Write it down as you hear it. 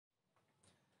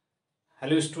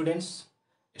Hello students.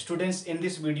 Students, in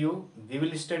this video we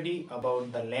will study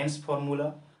about the lens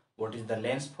formula, what is the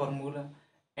lens formula,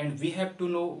 and we have to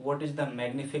know what is the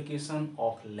magnification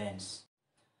of lens.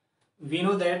 We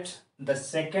know that the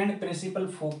second principal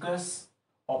focus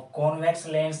of convex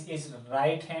lens is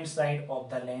right hand side of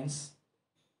the lens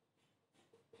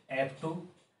f2,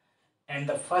 and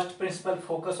the first principal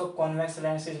focus of convex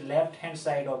lens is left hand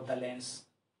side of the lens.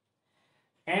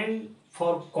 And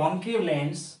for concave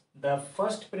lens, the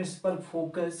first principal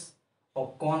focus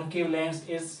of concave lens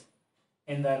is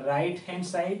in the right hand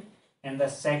side, and the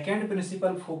second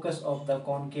principal focus of the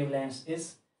concave lens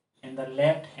is in the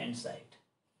left hand side.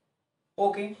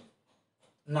 Okay,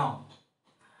 now,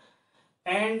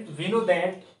 and we know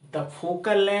that the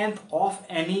focal length of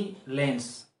any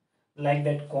lens, like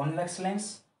that convex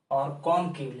lens or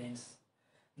concave lens,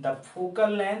 the focal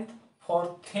length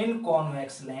for thin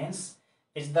convex lens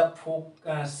is the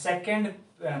second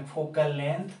focal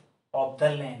length of the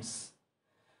lens.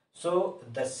 So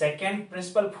the second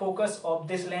principal focus of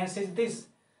this lens is this.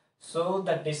 So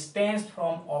the distance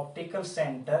from optical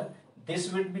center,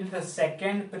 this will be the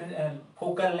second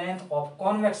focal length of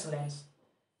convex lens,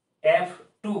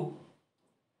 f2.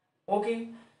 Okay,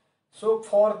 so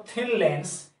for thin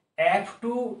lens,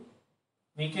 f2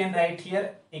 we can write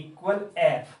here equal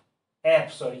f.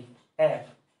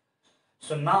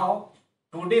 So now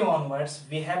today onwards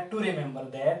we have to remember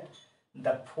that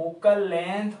the focal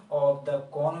length of the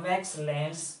convex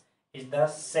lens is the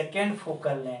second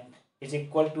focal length, is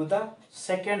equal to the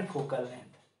second focal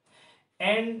length.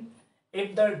 And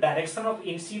if the direction of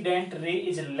incident ray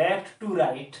is left to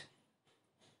right,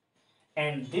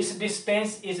 and this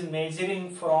distance is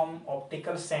measuring from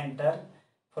optical center,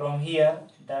 from here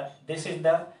this is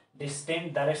the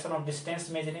distance, direction of distance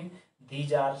measuring,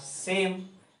 these are same,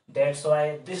 that's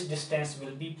why this distance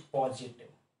will be positive.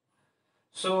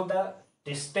 So the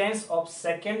distance of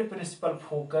second principal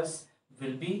focus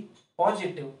will be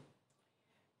positive.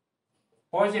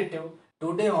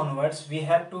 Today onwards we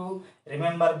have to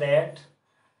remember that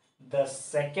the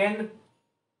second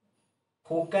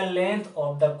focal length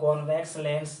of the convex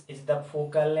lens is the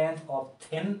focal length of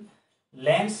thin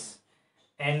lens,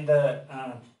 and the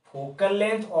focal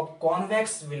length of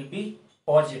convex will be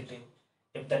positive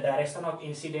if the direction of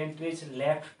incident is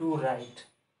left to right.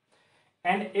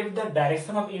 And if the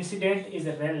direction of incident is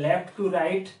left to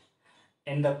right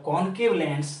in the concave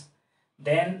lens,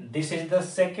 then this is the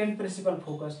second principal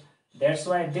focus. That's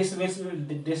why this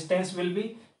the distance will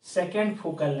be second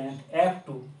focal length,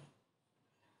 f2.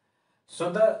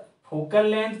 So the focal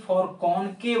length for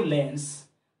concave lens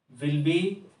will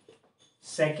be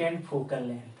second focal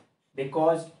length,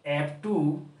 because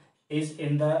f2 is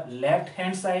in the left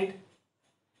hand side,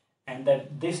 and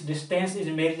that this distance is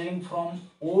measuring from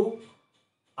O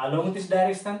along this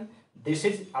direction. This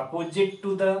is opposite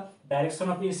to the direction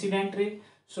of incident ray,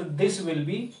 so this will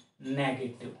be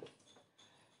negative.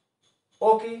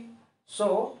 Okay,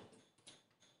 so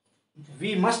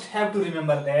we must have to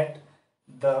remember that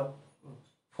the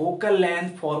focal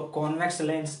length for convex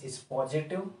lens is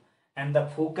positive and the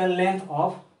focal length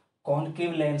of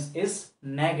concave lens is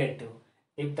negative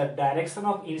if the direction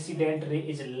of incident ray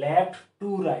is left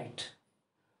to right.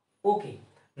 Okay,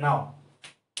 now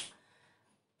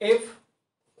if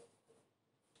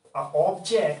an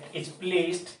object is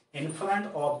placed in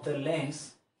front of the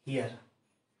lens here,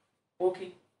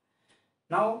 okay,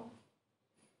 now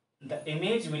the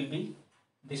image will be,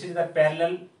 this is the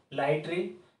parallel light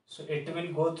ray, so it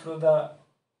will go through the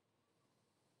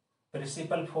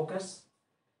principal focus,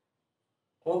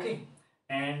 okay,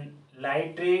 and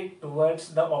light ray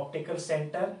towards the optical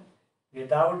center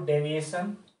without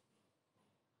deviation.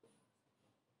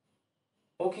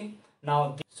 Okay,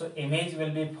 now so image will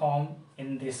be formed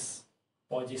in this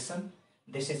position.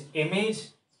 This is image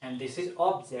and this is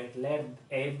object. Let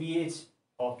A be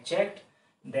object,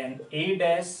 then A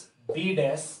dash B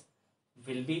dash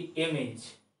will be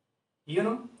image,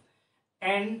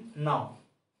 and now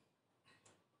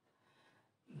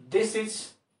this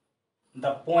is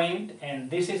the point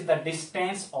and this is the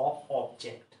distance of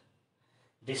object.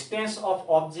 Distance of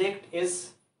object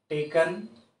is taken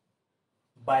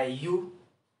by U,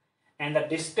 and the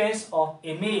distance of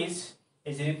image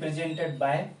is represented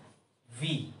by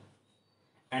V,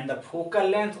 and the focal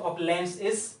length of lens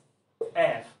is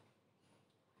f.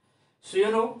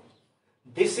 So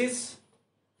this is,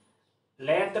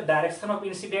 let the direction of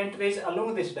incident rays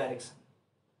along this direction,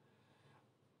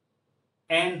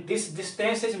 and this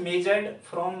distance is measured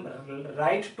from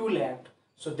right to left,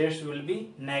 so this will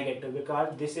be negative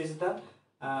because this is the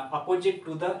opposite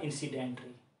to the incident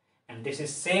ray, and this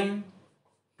is same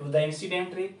to the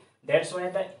incident ray, That's why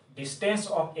the distance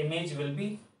of image will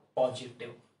be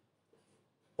positive.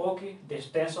 Okay,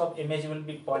 distance of image will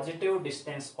be positive,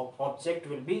 distance of object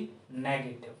will be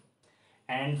negative.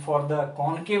 And for the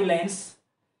concave lens,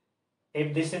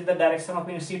 if this is the direction of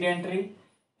incident ray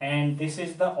and this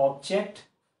is the object,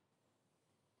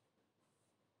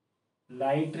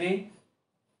 light ray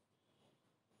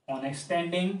on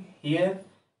extending here,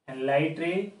 and light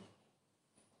ray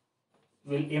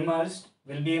will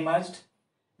be emerged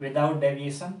without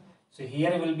deviation. So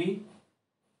here will be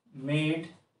made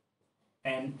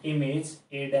an image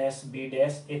A dash B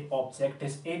dash if object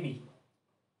is AB.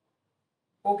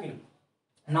 Okay,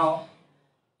 now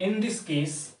in this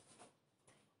case,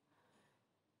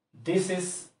 this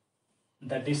is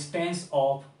the distance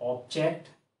of object,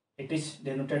 it is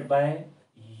denoted by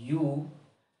U,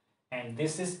 and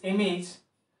this is image.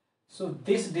 So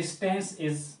this distance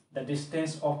is the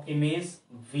distance of image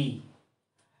V.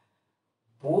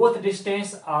 Both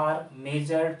distance are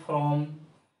measured from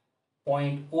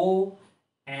point O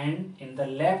and in the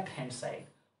left hand side,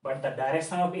 but the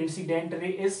direction of incident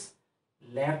ray is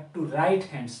left to right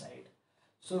hand side.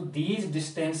 So these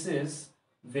distances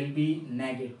will be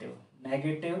negative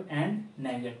and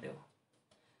negative.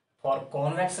 For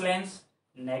convex lens,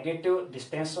 negative,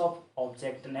 distance of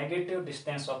object negative,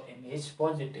 distance of image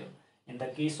positive. In the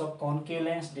case of concave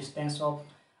lens, distance of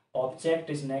object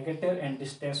is negative and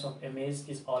distance of image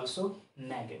is also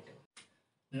negative.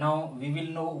 Now we will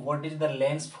know what is the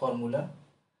lens formula.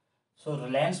 So the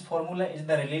lens formula is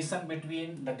the relation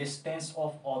between the distance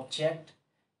of object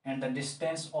and the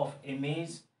distance of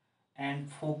image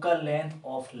and focal length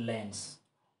of lens.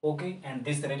 Okay, and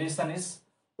this relation is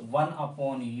 1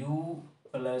 upon U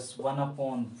plus 1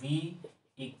 upon V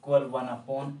equal 1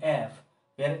 upon F,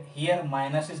 where here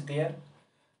minus is there.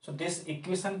 So this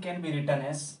equation can be written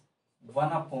as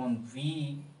 1 upon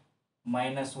V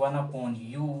minus 1 upon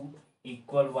U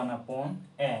equal 1 upon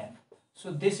F.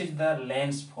 So this is the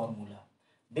lens formula.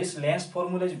 This lens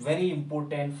formula is very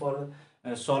important for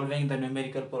solving the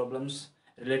numerical problems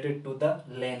related to the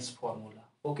lens formula.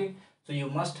 Okay, so you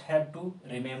must have to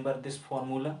remember this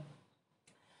formula.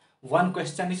 One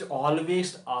question is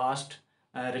always asked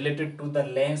related to the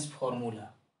lens formula.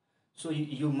 So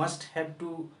you must have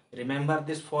to remember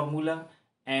this formula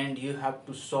and you have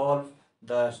to solve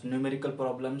the numerical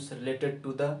problems related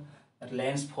to the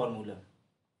lens formula.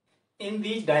 In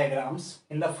these diagrams,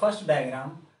 in the first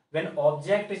diagram, when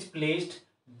object is placed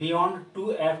beyond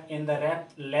 2f in the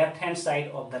left hand side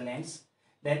of the lens,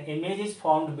 then image is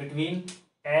formed between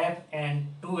f and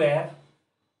 2f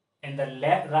in the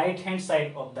right hand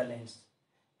side of the lens.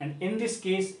 And in this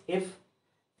case, if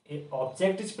a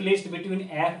object is placed between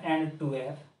f and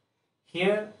 2f,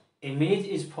 here image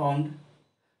is formed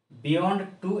beyond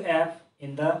 2f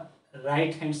in the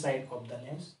right hand side of the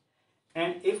lens.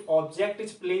 And if object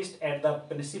is placed at the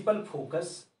principal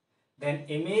focus, then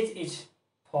image is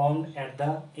formed at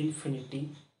the infinity.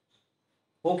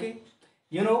 Okay,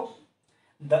 you know,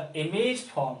 the image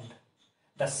formed,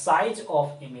 the size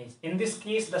of image, in this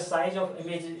case the size of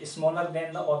image is smaller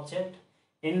than the object.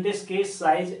 In this case,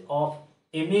 size of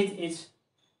image is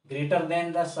greater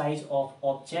than the size of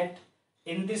object.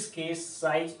 In this case,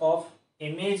 size of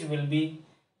image will be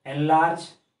enlarged.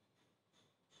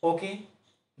 Okay,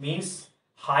 means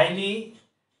highly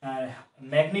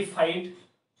magnified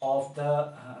of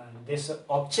the this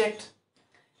object.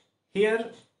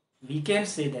 Here we can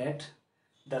say that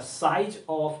the size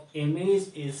of image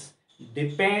is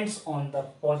depends on the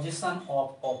position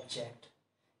of object.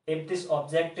 If this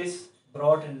object is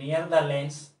brought near the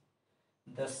lens,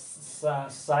 the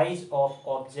size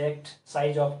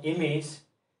of image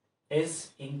is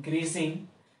increasing,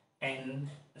 and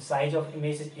size of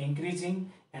image is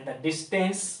increasing, and the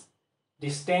distance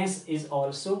is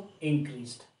also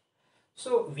increased.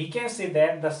 So we can say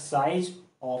that the size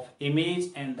of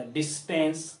image and the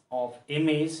distance of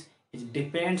image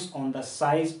depends on the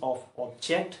size of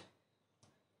object.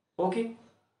 Okay,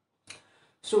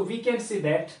 so we can say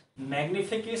that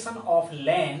magnification of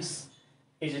lens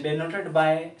is denoted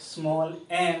by small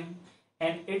m,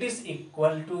 and it is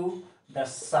equal to the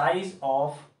size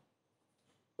of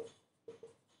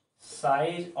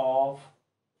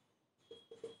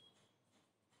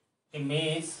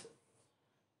image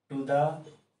to the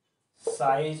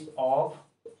size of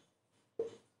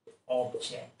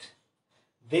object.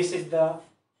 This is the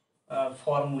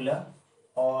formula,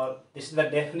 or this is the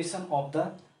definition of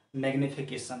the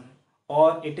magnification,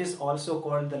 or it is also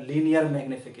called the linear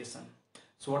magnification.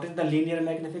 So what is the linear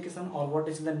magnification, or what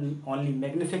is the only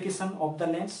magnification of the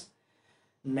lens?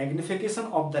 Magnification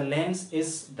of the lens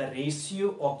is the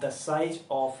ratio of the size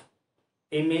of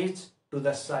image to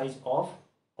the size of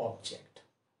object.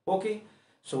 Okay,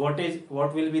 so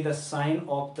what will be the sign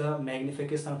of the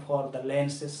magnification for the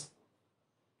lenses,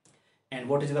 and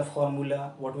what is the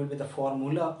formula, what will be the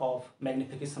formula of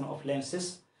magnification of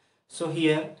lenses? So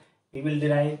here we will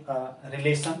derive a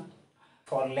relation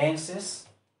for lenses.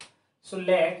 So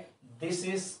let this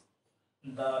is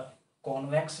the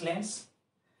convex lens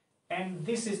and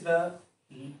this is the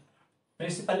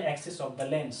principal axis of the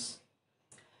lens,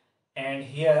 and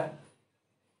here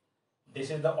this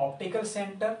is the optical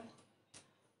center.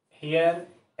 Here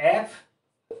F,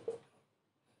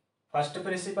 first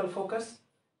principal focus,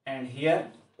 and here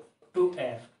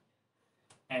 2F,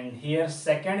 and here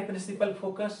second principal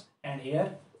focus, and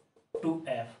here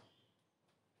 2F.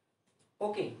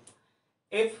 Okay,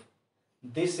 if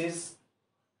this is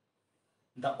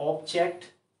the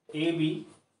object AB,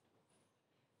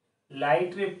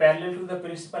 light ray parallel to the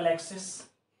principal axis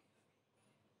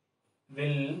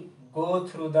will go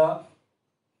through the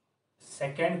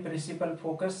second principal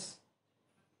focus,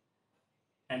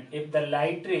 and if the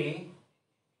light ray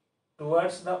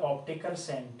towards the optical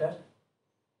center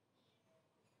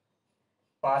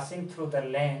passing through the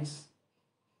lens,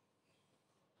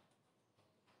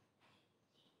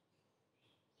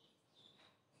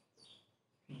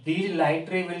 these light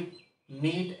ray will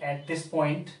meet at this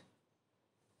point.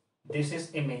 This is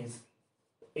image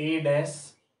A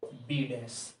dash B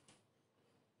dash.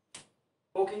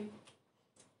 Okay,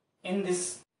 in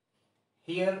this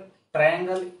here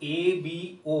triangle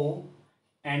ABO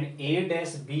and A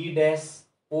dash B dash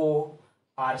O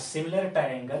are similar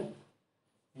triangle.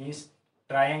 Is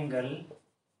triangle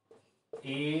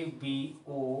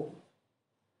ABO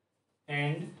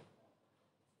and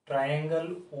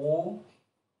triangle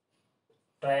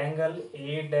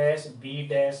A dash B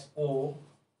dash O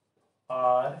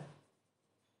are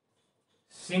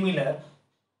similar.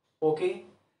 Okay,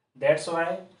 that's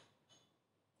why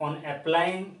on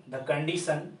applying the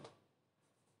condition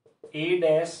A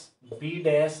dash B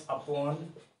dash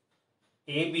upon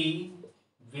AB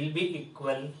will be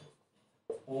equal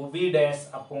OB dash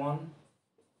upon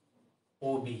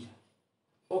OB.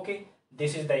 Okay,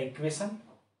 this is the equation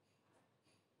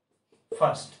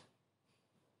first.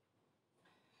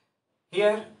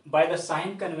 Here by the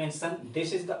sign convention,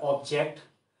 this is the object,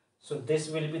 so this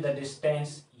will be the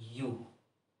distance U,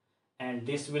 and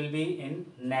this will be in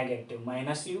negative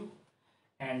minus U,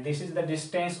 and this is the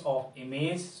distance of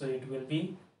image, so it will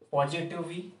be positive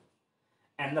V,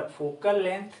 and the focal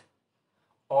length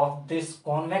of this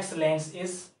convex lens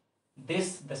is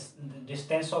this, the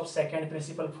distance of second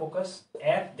principal focus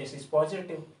F, this is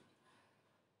positive.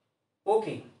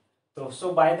 Okay,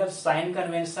 so by the sign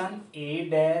convention A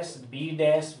dash B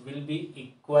dash will be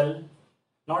equal,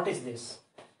 notice this,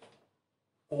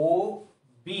 OB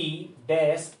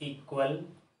dash equal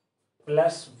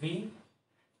plus V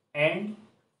and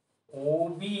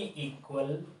OB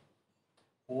equal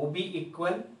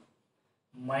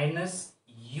minus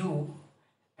U,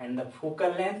 and the focal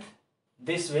length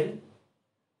this will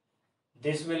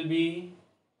be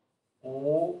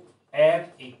OF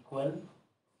equal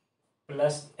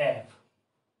plus F.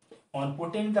 On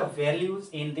putting the values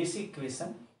in this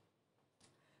equation,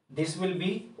 this will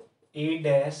be A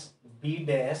dash B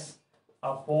dash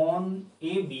upon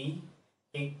AB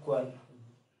equal,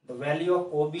 the value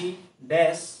of OB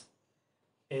dash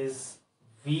is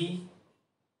V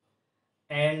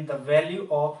and the value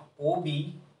of OB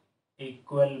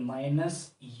equal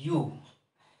minus U,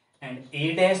 and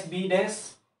A dash B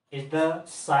dash is the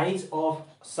size or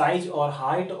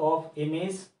height of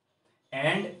image,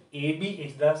 and AB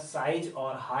is the size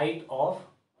or height of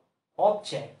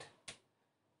object.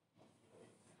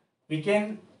 We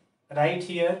can write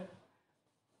here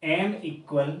M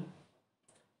equal,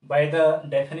 by the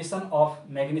definition of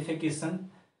magnification,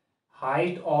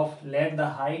 let the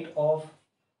height of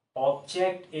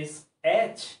object is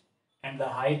H and the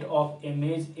height of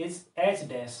image is H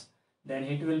dash, then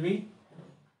it will be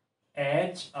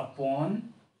H dash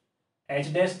upon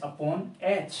H, dash upon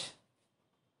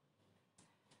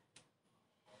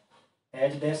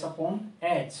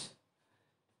H,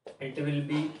 it will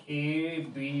be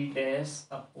AB dash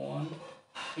upon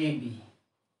AB.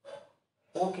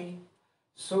 Okay,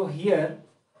 so here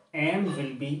M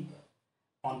will be,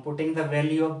 on putting the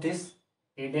value of this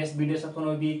A dash B dash upon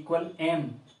OB equal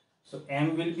M, so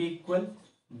M will be equal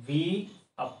V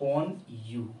upon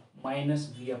U minus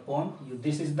V upon U.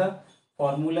 This is the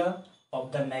formula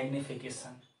of the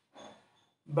magnification.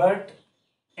 But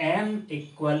M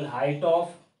equal height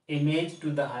of image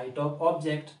to the height of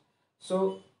object,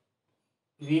 so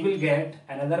we will get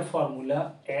another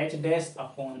formula H dash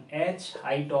upon H,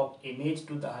 height of image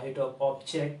to the height of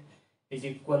object, is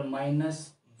equal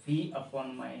minus V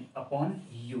upon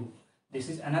U. This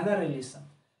is another relation.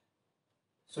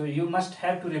 So you must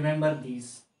have to remember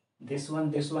these, this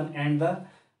one, and the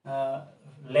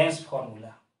lens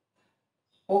formula.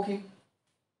 Okay.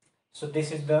 So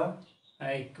this is the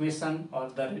equation or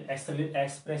the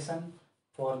expression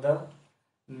for the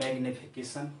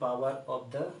magnification power of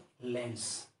the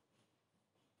lens.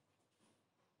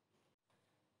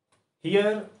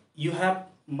 Here you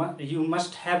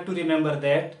must have to remember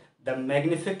that the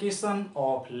magnification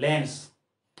of lens,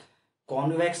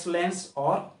 convex lens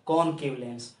or concave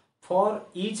lens, for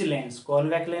each lens,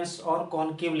 convex lens or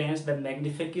concave lens, the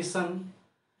magnification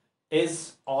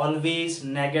is always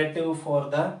negative for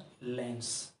the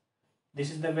lens.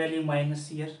 This is the value minus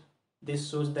here. This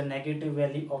shows the negative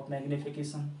value of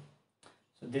magnification.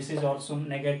 So this is also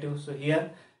negative. So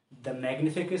here the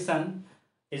magnification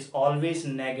is always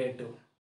negative.